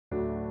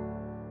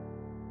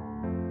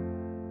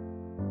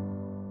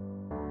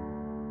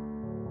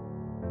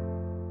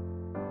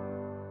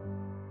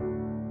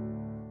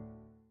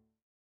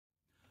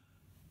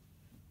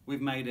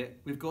we've made it.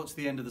 We've got to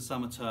the end of the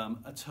summer term,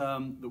 a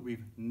term that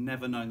we've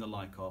never known the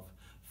like of.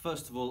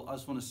 First of all, I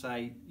just want to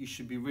say you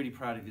should be really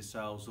proud of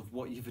yourselves of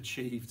what you've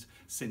achieved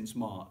since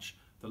March.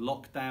 The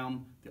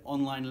lockdown, the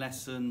online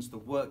lessons, the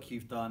work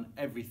you've done,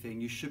 everything.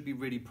 You should be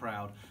really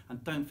proud.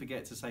 And don't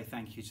forget to say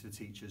thank you to the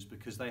teachers,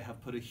 because they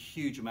have put a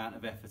huge amount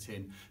of effort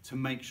in to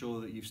make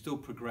sure that you've still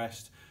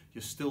progressed,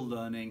 you're still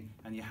learning,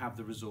 and you have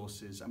the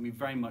resources. And we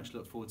very much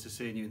look forward to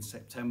seeing you in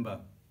September.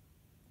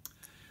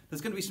 There's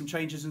going to be some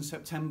changes in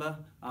September,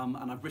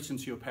 and I've written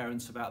to your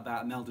parents about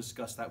that, and they'll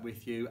discuss that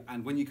with you.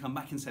 And when you come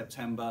back in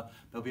September,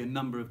 there'll be a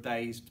number of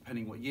days,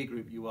 depending what year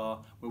group you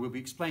are, where we'll be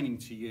explaining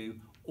to you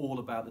all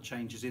about the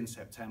changes in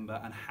September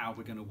and how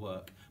we're going to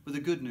work. But the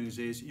good news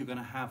is you're going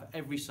to have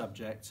every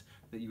subject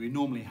that you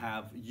normally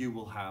have, you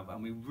will have,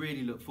 and we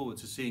really look forward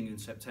to seeing you in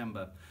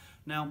September.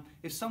 Now,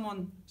 if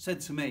someone said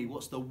to me,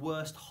 what's the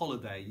worst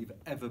holiday you've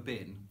ever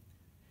been?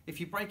 If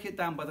you break it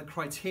down by the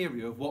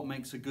criteria of what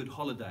makes a good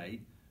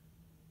holiday,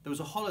 there was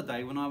a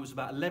holiday when I was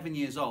about 11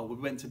 years old. We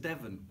went to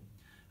Devon,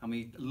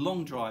 and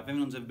long drive.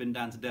 Everyone's ever been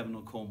down to Devon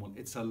or Cornwall?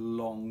 It's a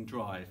long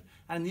drive.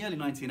 And in the early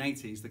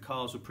 1980s, the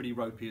cars were pretty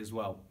ropey as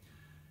well.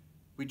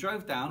 We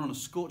drove down on a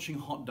scorching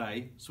hot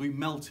day, so we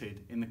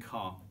melted in the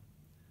car.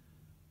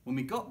 When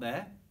we got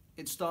there,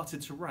 it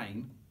started to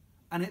rain,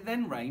 and it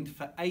then rained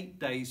for 8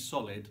 days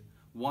solid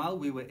while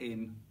we were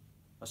in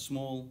a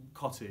small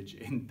cottage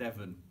in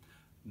Devon.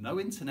 No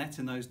internet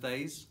in those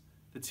days.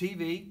 The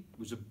TV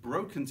was a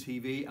broken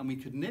TV, and we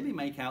could nearly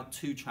make out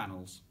 2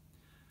 channels.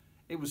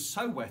 It was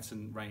so wet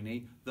and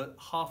rainy that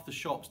half the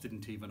shops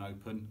didn't even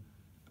open,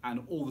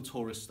 and all the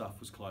tourist stuff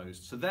was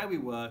closed. So there we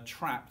were,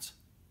 trapped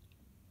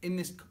in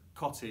this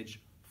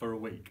cottage for a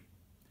week.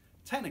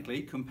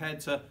 Technically, compared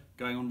to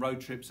going on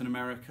road trips in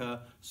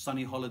America,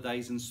 sunny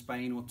holidays in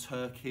Spain or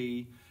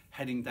Turkey,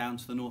 heading down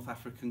to the North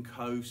African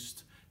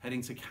coast,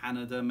 heading to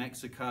Canada,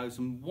 Mexico,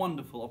 some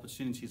wonderful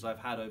opportunities I've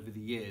had over the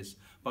years,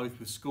 both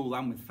with school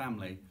and with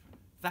family.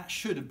 That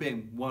should have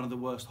been one of the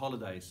worst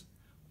holidays,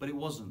 but it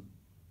wasn't.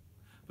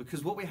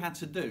 Because what we had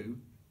to do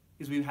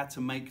is we had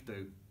to make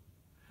do.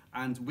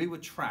 And we were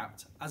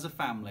trapped as a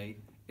family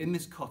in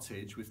this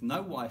cottage with no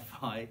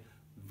Wi-Fi,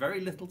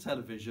 very little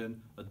television,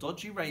 a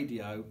dodgy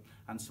radio,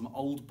 and some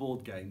old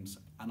board games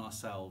and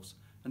ourselves.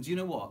 And do you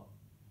know what?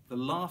 The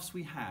laughs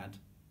we had,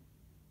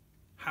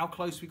 how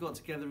close we got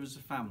together as a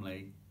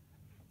family,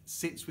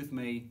 sits with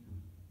me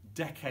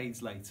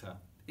decades later.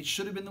 It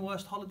should have been the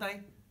worst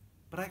holiday,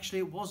 but actually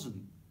it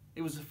wasn't.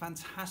 It was a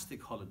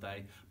fantastic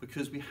holiday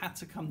because we had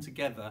to come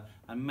together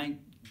and make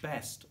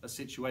best a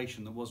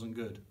situation that wasn't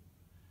good.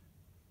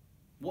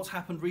 What's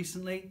happened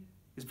recently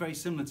is very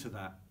similar to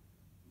that.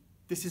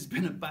 This has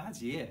been a bad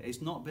year.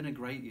 It's not been a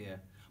great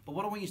year. But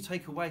what I want you to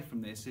take away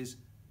from this is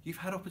you've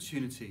had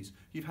opportunities.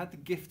 You've had the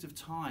gift of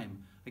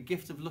time, a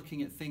gift of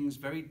looking at things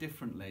very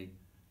differently,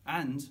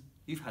 and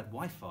you've had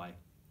Wi-Fi.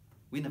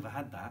 We never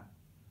had that.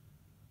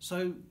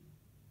 So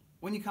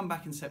when you come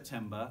back in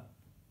September,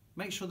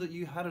 make sure that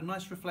you had a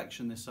nice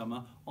reflection this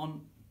summer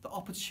on the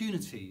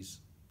opportunities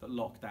that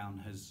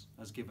lockdown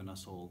has given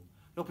us all.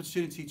 The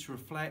opportunity to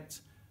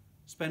reflect,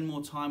 spend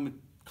more time with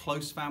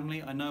close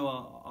family. I know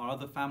our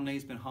other family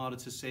has been harder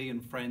to see,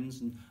 and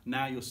friends, and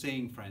now you're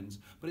seeing friends,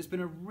 but it's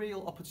been a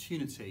real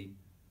opportunity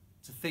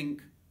to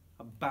think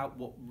about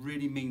what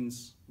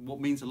means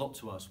a lot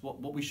to us,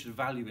 what we should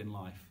value in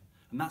life.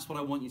 And that's what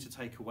I want you to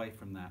take away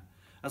from that.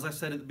 As I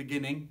said at the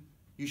beginning,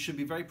 you should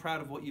be very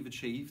proud of what you've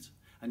achieved,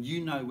 and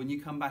you know when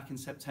you come back in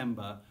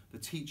September, the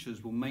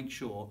teachers will make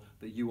sure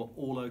that you are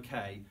all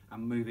okay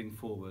and moving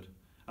forward.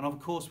 And of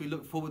course, we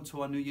look forward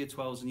to our new Year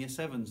 12s and Year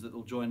 7s that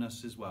will join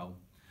us as well.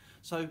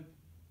 So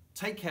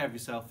take care of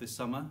yourself this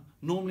summer.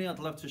 Normally I'd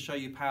love to show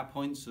you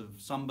PowerPoints of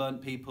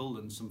sunburnt people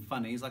and some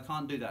funnies. I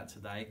can't do that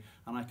today,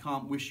 and I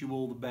can't wish you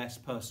all the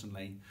best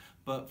personally.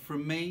 But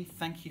from me,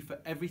 thank you for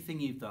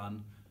everything you've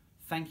done.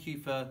 Thank you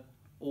for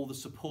all the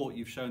support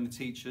you've shown the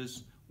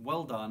teachers.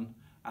 Well done,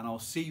 and I'll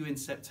see you in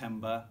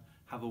September.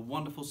 Have a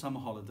wonderful summer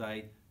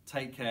holiday.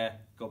 Take care.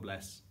 God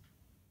bless.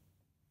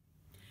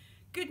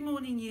 Good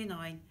morning, Year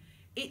 9.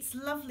 It's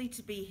lovely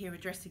to be here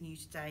addressing you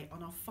today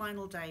on our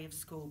final day of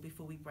school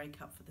before we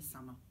break up for the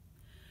summer.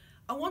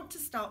 I want to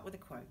start with a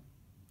quote.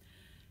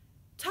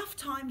 Tough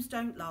times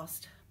don't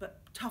last,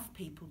 but tough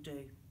people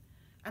do.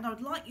 And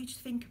I'd like you to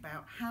think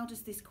about, how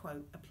does this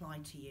quote apply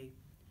to you?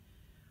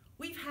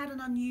 We've had an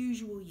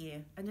unusual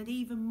year and an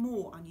even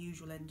more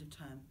unusual end of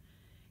term.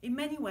 In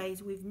many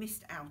ways, we've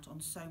missed out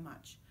on so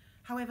much.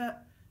 However,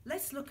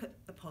 let's look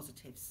at the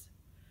positives.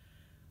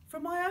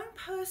 From my own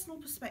personal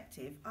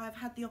perspective, I've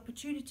had the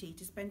opportunity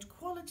to spend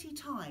quality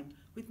time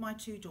with my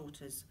 2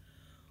 daughters,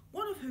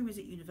 one of whom is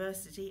at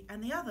university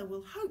and the other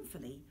will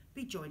hopefully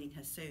be joining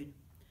her soon.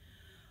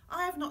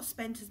 I have not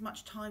spent as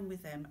much time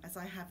with them as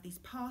I have these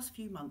past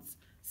few months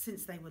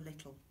since they were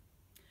little.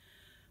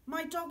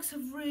 My dogs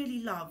have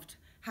really loved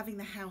having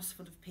the house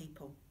full of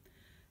people.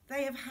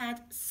 They have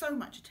had so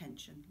much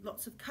attention,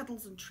 lots of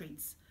cuddles and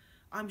treats.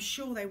 I'm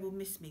sure they will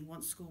miss me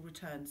once school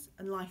returns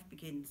and life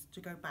begins to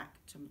go back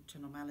to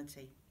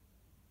normality.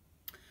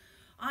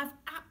 I've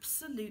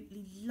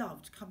absolutely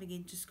loved coming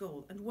into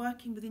school and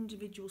working with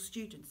individual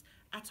students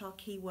at our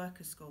Key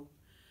Worker School.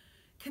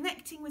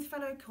 Connecting with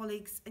fellow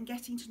colleagues and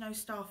getting to know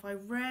staff I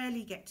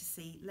rarely get to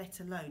see, let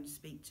alone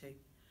speak to.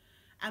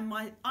 And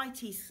my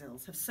IT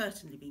skills have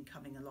certainly been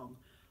coming along.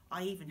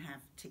 I even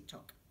have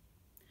TikTok.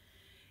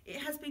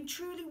 It has been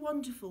truly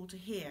wonderful to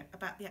hear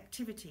about the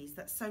activities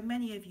that so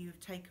many of you have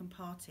taken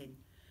part in,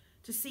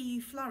 to see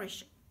you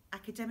flourish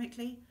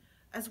academically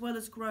as well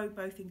as grow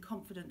both in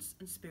confidence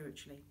and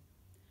spiritually.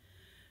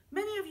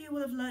 Many of you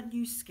will have learnt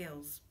new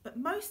skills, but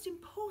most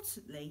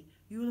importantly,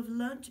 you will have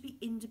learnt to be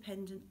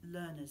independent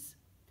learners.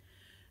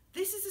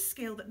 This is a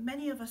skill that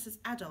many of us as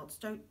adults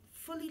don't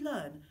fully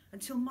learn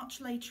until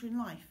much later in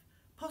life,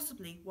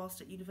 possibly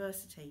whilst at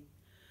university.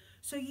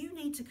 So you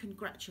need to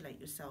congratulate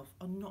yourself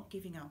on not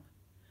giving up,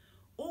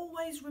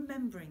 always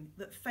remembering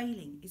that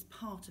failing is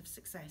part of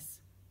success.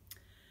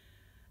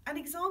 An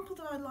example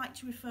that I like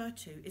to refer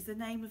to is the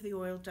name of the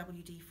oil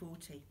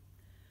WD-40,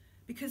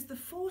 because the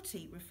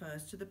 40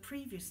 refers to the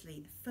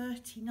previously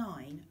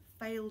 39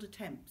 failed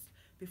attempts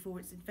before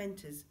its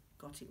inventors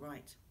got it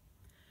right.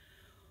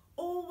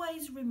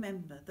 Always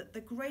remember that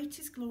the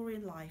greatest glory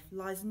in life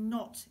lies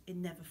not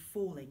in never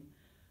falling,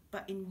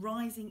 but in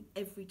rising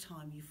every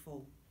time you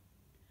fall.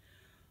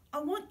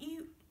 I want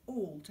you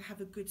all to have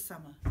a good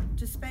summer,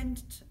 to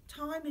spend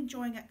time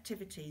enjoying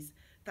activities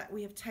that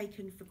we have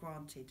taken for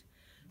granted.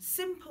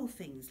 Simple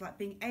things like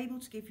being able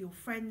to give your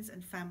friends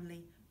and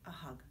family a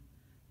hug.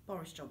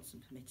 Boris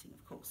Johnson permitting,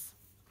 of course.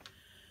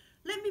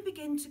 Let me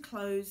begin to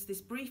close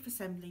this brief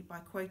assembly by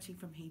quoting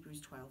from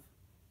Hebrews 12.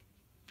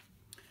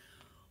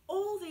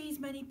 All these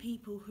many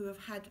people who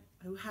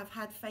have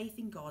had faith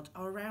in God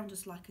are around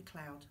us like a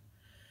cloud.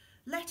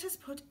 Let us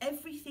put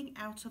everything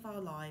out of our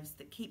lives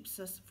that keeps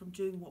us from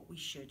doing what we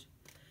should.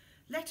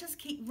 Let us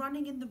keep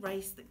running in the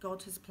race that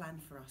God has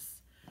planned for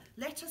us.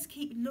 Let us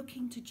keep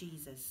looking to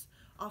Jesus.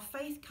 Our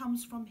faith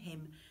comes from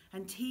him,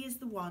 and he is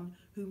the one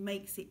who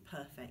makes it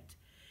perfect.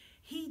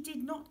 He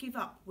did not give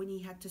up when he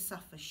had to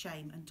suffer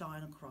shame and die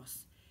on a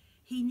cross.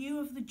 He knew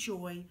of the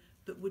joy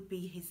that would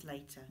be his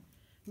later.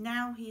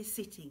 Now he is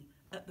sitting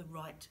at the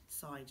right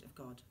side of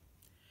God.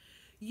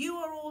 You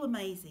are all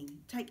amazing.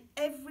 Take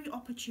every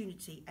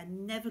opportunity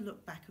and never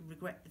look back and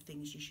regret the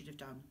things you should have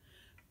done.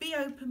 Be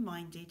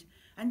open-minded,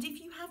 and if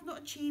you have not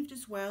achieved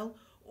as well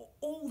or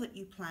all that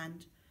you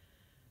planned,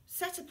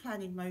 set a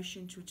plan in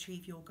motion to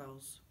achieve your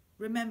goals.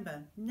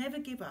 Remember, never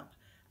give up,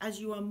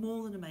 as you are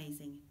more than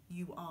amazing.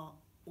 You are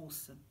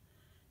awesome.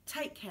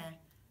 Take care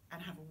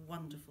and have a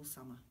wonderful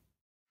summer.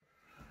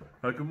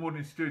 Good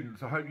morning,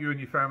 students. I hope you and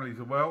your families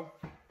are well.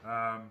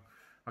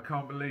 I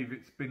can't believe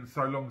it's been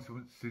so long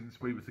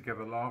since we were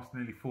together last,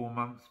 nearly 4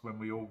 months, when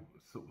we all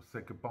sort of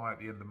said goodbye at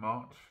the end of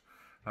March,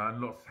 and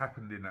lots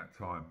happened in that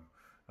time.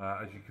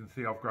 As you can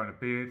see, I've grown a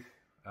beard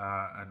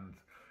and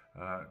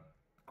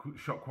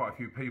shot quite a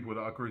few people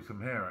that I grew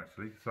some hair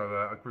actually. So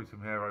I grew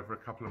some hair over a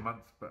couple of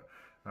months, but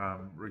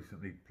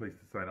recently pleased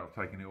to say that I've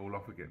taken it all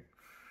off again.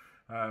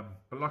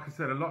 But like I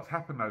said, a lot's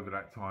happened over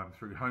that time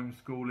through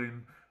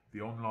homeschooling,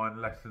 the online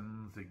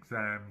lessons,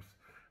 exams,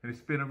 and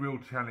it's been a real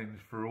challenge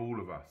for all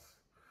of us.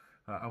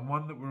 And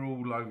one that we're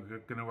all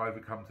going to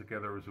overcome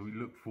together as we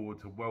look forward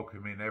to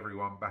welcoming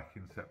everyone back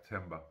in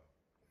September.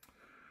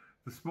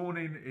 This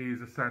morning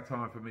is a sad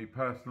time for me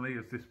personally,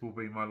 as this will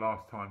be my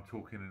last time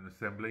talking in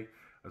Assembly,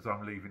 as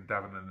I'm leaving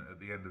Davenant at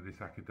the end of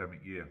this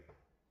academic year.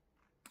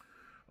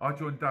 I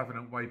joined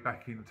Davenant way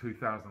back in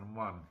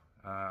 2001,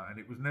 and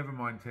it was never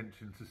my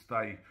intention to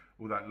stay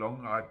all that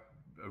long. I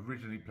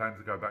originally planned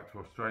to go back to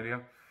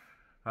Australia,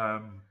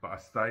 but I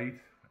stayed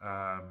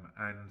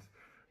and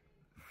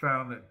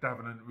found that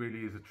Davenant really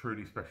is a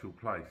truly special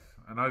place.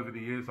 And over the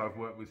years I've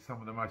worked with some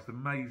of the most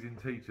amazing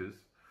teachers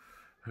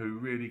who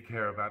really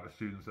care about the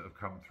students that have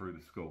come through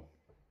the school.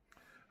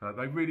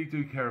 They really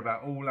do care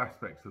about all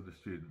aspects of the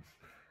students,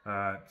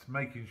 to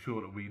making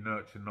sure that we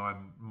nurture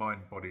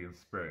mind, body and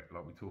spirit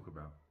like we talk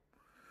about.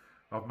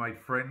 I've made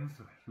friends,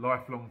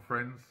 lifelong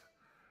friends.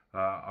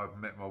 I've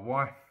met my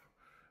wife,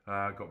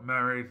 got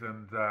married,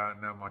 and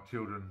now my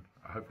children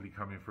are hopefully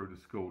coming through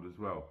the school as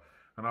well.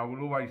 And I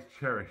will always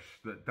cherish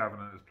that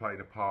Davenant has played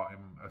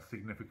a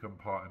significant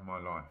part in my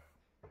life.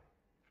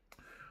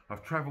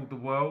 I've travelled the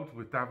world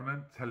with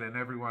Davenant, telling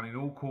everyone in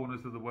all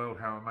corners of the world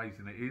how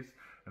amazing it is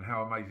and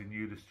how amazing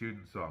you, the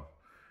students, are.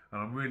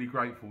 And I'm really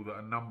grateful that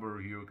a number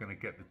of you are going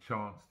to get the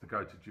chance to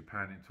go to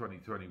Japan in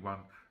 2021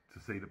 to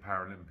see the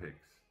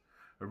Paralympics.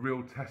 A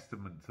real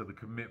testament to the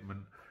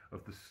commitment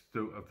of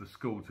the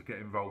school to get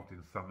involved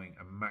in something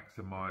and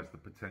maximise the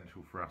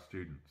potential for our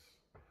students.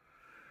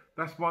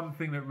 That's one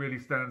thing that really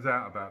stands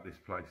out about this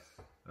place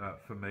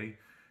for me.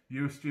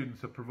 You as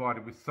students are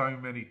provided with so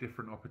many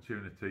different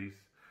opportunities,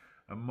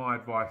 and my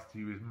advice to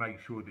you is make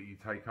sure that you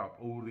take up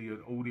all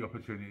the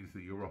opportunities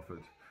that you're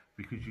offered,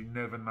 because you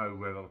never know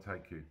where they'll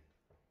take you.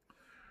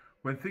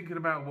 When thinking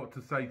about what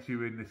to say to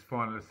you in this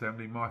final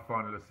assembly, my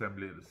final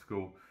assembly at the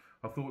school,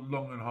 I thought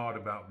long and hard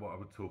about what I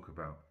would talk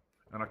about,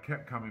 and I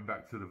kept coming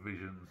back to the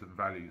visions and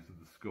values of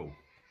the school,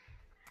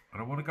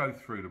 and I want to go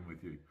through them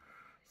with you.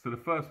 So the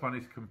first one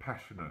is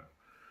compassionate,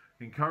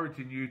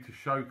 encouraging you to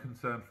show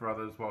concern for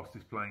others whilst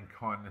displaying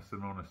kindness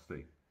and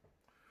honesty.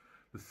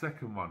 The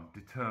second one,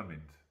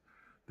 determined,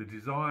 the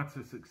desire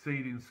to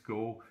succeed in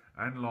school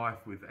and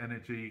life with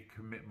energy,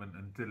 commitment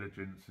and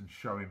diligence, and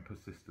showing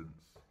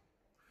persistence.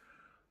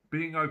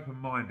 Being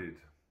open-minded,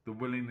 the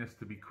willingness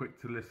to be quick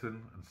to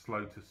listen and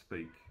slow to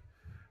speak,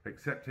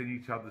 accepting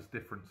each other's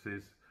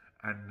differences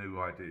and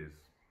new ideas.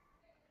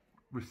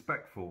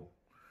 Respectful,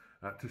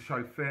 to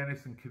show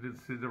fairness and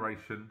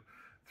consideration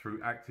through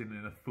acting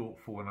in a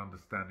thoughtful and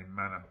understanding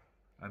manner.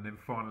 And then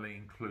finally,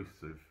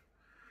 inclusive,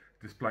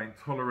 displaying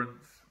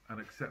tolerance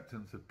and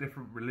acceptance of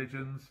different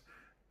religions,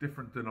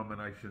 different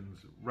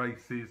denominations,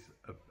 races,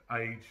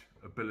 age,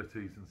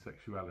 abilities and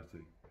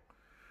sexuality.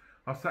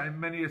 I've sat in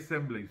many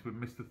assemblies with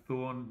Mr.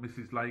 Thorne,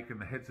 Mrs. Lake and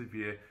the heads of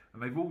year,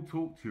 and they've all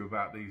talked to you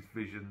about these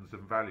visions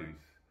and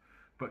values,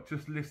 but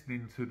just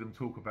listening to them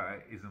talk about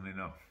it isn't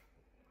enough.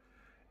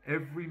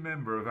 Every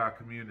member of our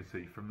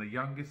community, from the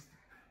youngest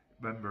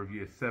member of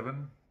year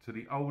 7 to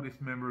the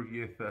oldest member of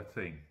year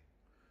 13,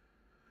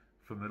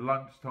 from the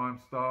lunchtime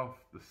staff,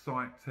 the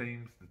site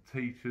teams, the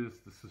teachers,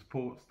 the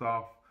support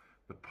staff,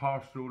 the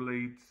pastoral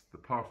leads, the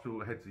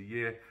pastoral heads of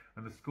year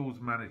and the school's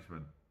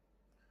management,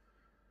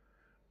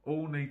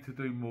 all need to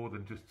do more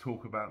than just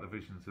talk about the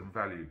visions and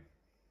value.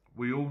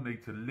 We all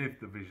need to live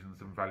the visions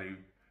and value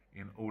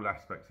in all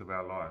aspects of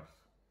our lives.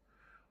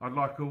 I'd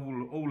like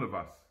all of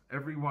us,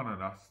 every one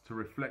of us, to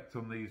reflect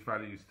on these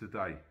values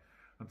today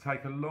and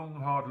take a long,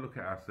 hard look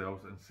at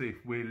ourselves and see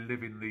if we're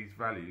living these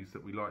values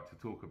that we like to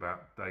talk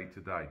about day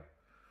to day.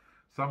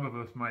 Some of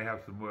us may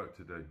have some work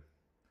to do.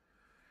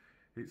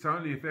 It's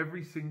only if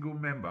every single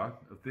member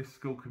of this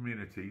school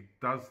community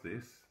does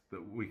this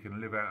that we can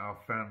live out our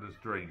founder's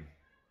dream.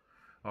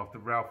 After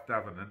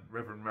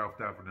Reverend Ralph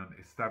Davenant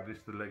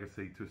established the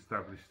legacy to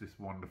establish this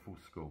wonderful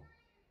school.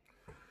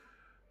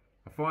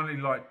 I finally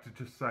like to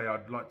just say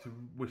I'd like to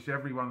wish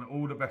everyone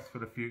all the best for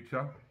the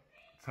future.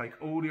 Take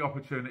all the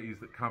opportunities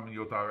that come in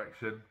your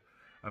direction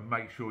and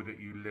make sure that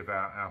you live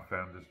out our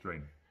founder's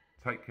dream.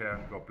 Take care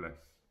and God bless.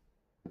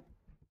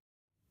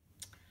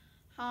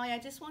 Hi, I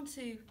just want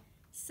to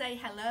say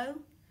hello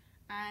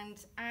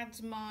and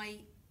add my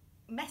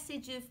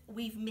message of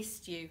we've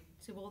missed you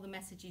to all the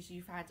messages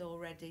you've had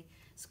already.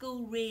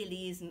 School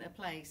really isn't a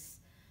place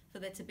for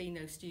there to be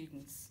no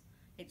students.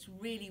 It's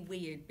really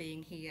weird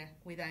being here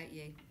without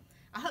you.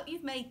 I hope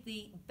you've made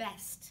the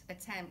best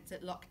attempt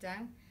at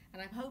lockdown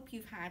and I hope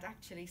you've had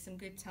actually some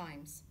good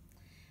times.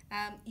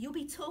 You'll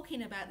be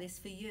talking about this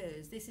for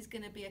years. This is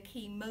going to be a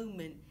key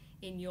moment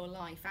in your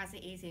life as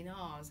it is in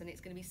ours, and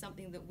it's going to be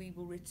something that we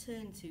will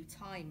return to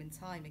time and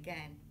time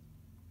again.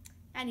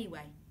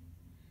 Anyway,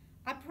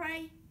 I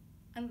pray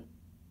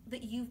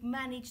that you've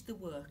managed the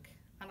work,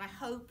 and I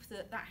hope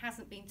that that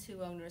hasn't been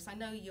too onerous. I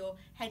know your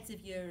heads of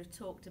year have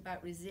talked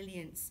about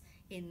resilience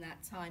in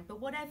that time,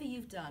 but whatever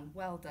you've done,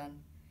 well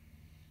done.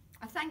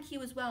 I thank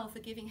you as well for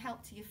giving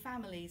help to your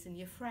families and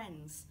your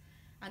friends,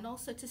 and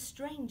also to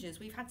strangers.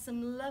 We've had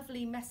some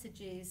lovely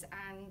messages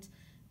and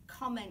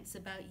comments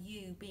about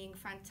you being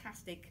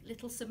fantastic,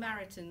 little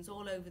Samaritans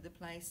all over the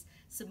place,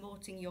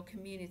 supporting your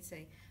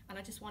community, and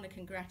I just want to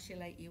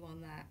congratulate you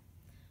on that.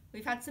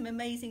 We've had some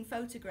amazing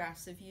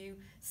photographs of you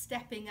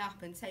stepping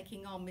up and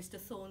taking on Mr.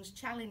 Thorne's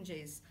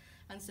challenges,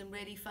 and some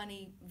really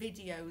funny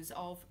videos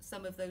of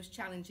some of those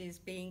challenges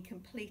being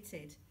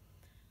completed.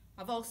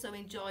 I've also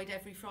enjoyed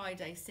every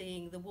Friday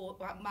seeing the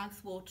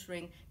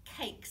mouth-watering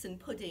cakes and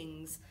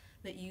puddings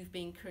that you've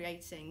been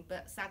creating,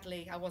 but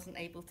sadly I wasn't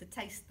able to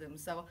taste them,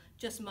 so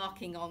just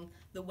marking on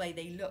the way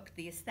they looked,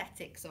 the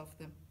aesthetics of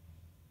them.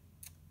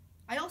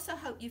 I also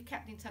hope you've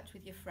kept in touch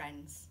with your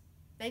friends.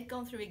 They've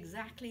gone through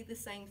exactly the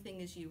same thing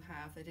as you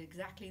have at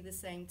exactly the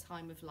same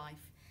time of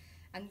life,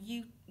 and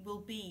you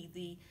will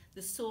be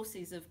the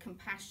sources of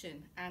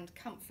compassion and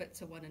comfort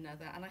to one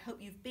another, and I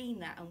hope you've been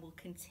that and will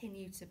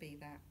continue to be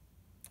that.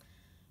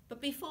 But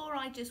before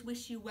I just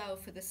wish you well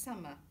for the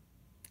summer,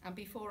 and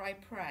before I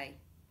pray,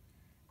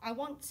 I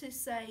want to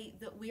say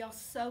that we are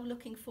so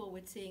looking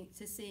forward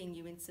to seeing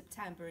you in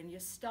September, and your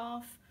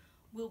staff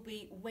will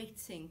be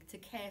waiting to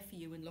care for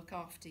you and look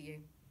after you.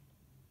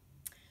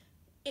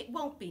 It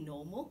won't be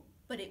normal,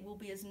 but it will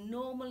be as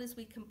normal as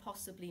we can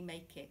possibly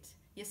make it.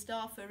 Your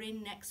staff are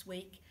in next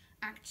week,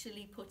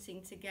 actually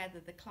putting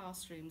together the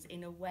classrooms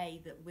in a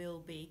way that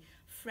will be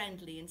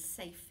friendly and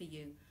safe for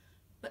you.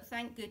 But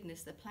thank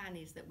goodness the plan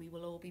is that we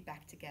will all be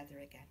back together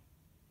again.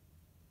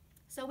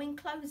 So in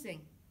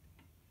closing,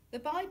 the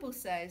Bible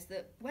says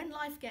that when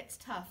life gets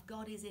tough,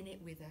 God is in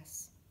it with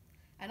us.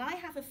 And I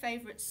have a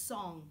favourite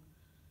song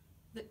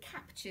that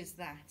captures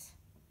that.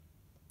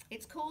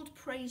 It's called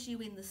Praise You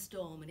in the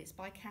Storm, and it's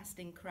by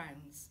Casting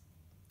Crowns.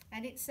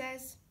 And it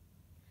says,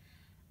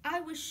 I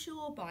was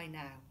sure by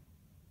now,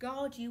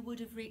 God, you would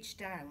have reached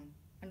down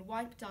and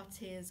wiped our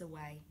tears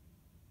away,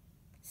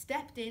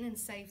 stepped in and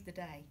saved the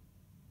day.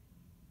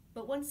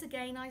 But once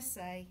again I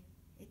say,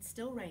 it's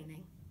still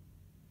raining.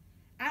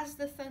 As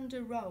the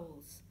thunder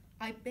rolls,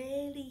 I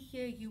barely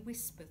hear you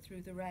whisper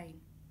through the rain,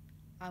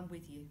 I'm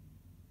with you.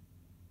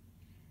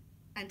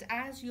 And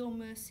as your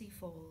mercy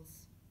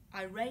falls,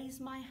 I raise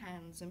my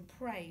hands and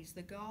praise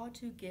the God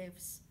who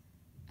gives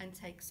and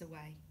takes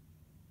away.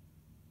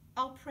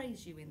 I'll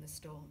praise you in the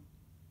storm,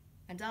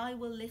 and I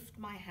will lift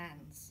my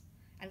hands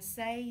and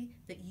say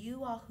that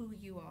you are who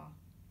you are,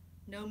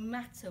 no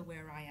matter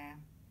where I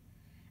am.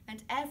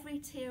 And every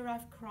tear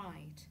I've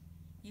cried,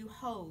 you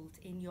hold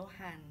in your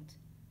hand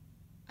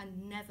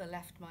and never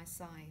left my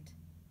side.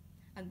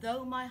 And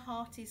though my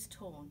heart is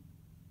torn,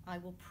 I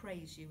will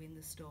praise you in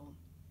the storm.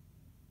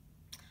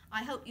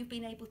 I hope you've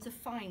been able to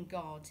find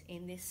God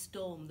in this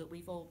storm that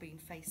we've all been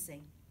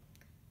facing.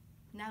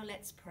 Now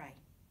let's pray.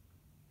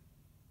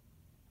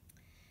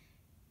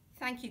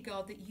 Thank you,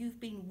 God, that you've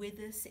been with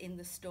us in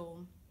the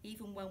storm,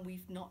 even when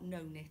we've not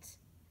known it.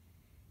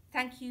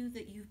 Thank you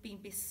that you've been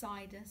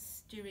beside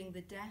us during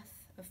the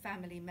death of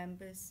family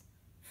members,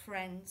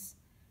 friends,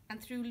 and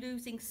through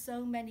losing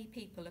so many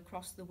people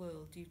across the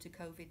world due to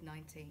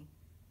COVID-19.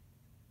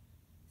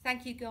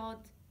 Thank you, God,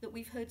 that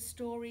we've heard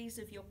stories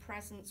of your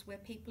presence where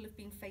people have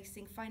been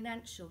facing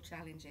financial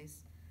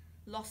challenges,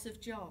 loss of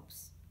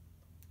jobs,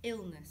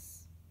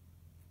 illness.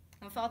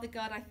 And Father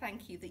God, I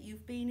thank you that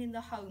you've been in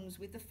the homes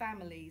with the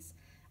families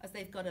as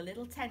they've got a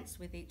little tense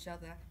with each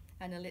other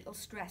and a little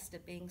stressed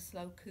at being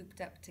slow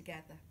cooped up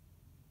together.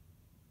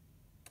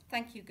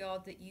 Thank you,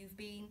 God, that you've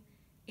been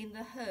in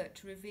the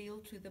hurt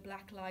revealed through the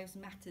Black Lives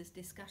Matter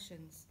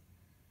discussions.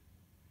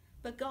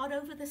 But God,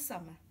 over the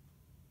summer,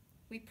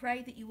 we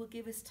pray that you will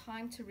give us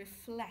time to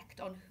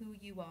reflect on who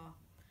you are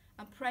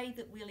and pray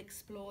that we'll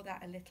explore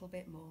that a little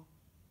bit more.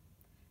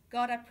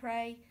 God, I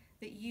pray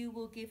that you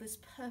will give us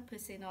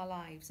purpose in our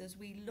lives as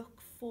we look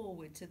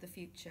forward to the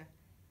future.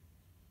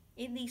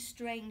 In these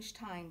strange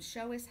times,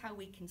 show us how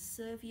we can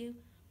serve you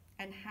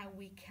and how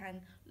we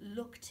can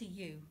look to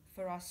you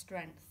for our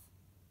strength.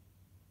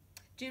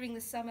 During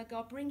the summer,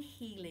 God, bring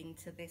healing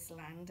to this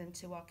land and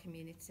to our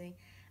community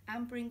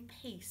and bring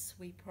peace,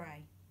 we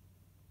pray.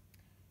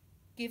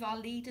 Give our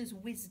leaders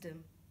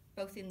wisdom,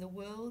 both in the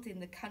world, in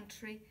the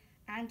country,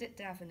 and at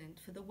Davenant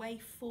for the way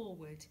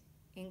forward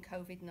in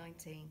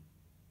COVID-19.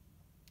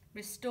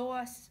 Restore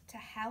us to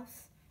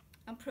health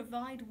and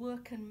provide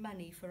work and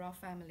money for our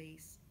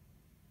families.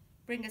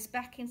 Bring us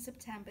back in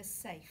September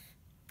safe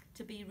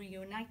to be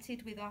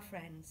reunited with our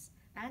friends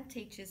and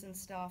teachers and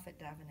staff at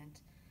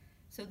Davenant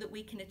so that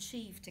we can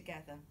achieve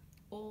together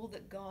all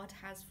that God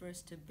has for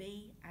us to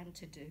be and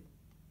to do.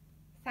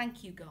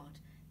 Thank you, God,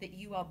 that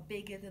you are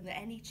bigger than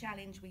any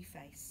challenge we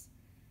face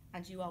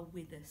and you are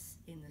with us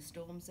in the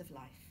storms of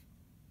life.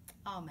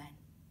 Amen.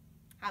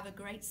 Have a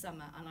great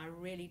summer, and I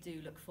really do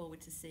look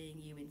forward to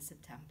seeing you in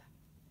September.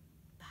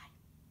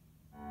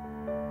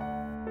 Bye.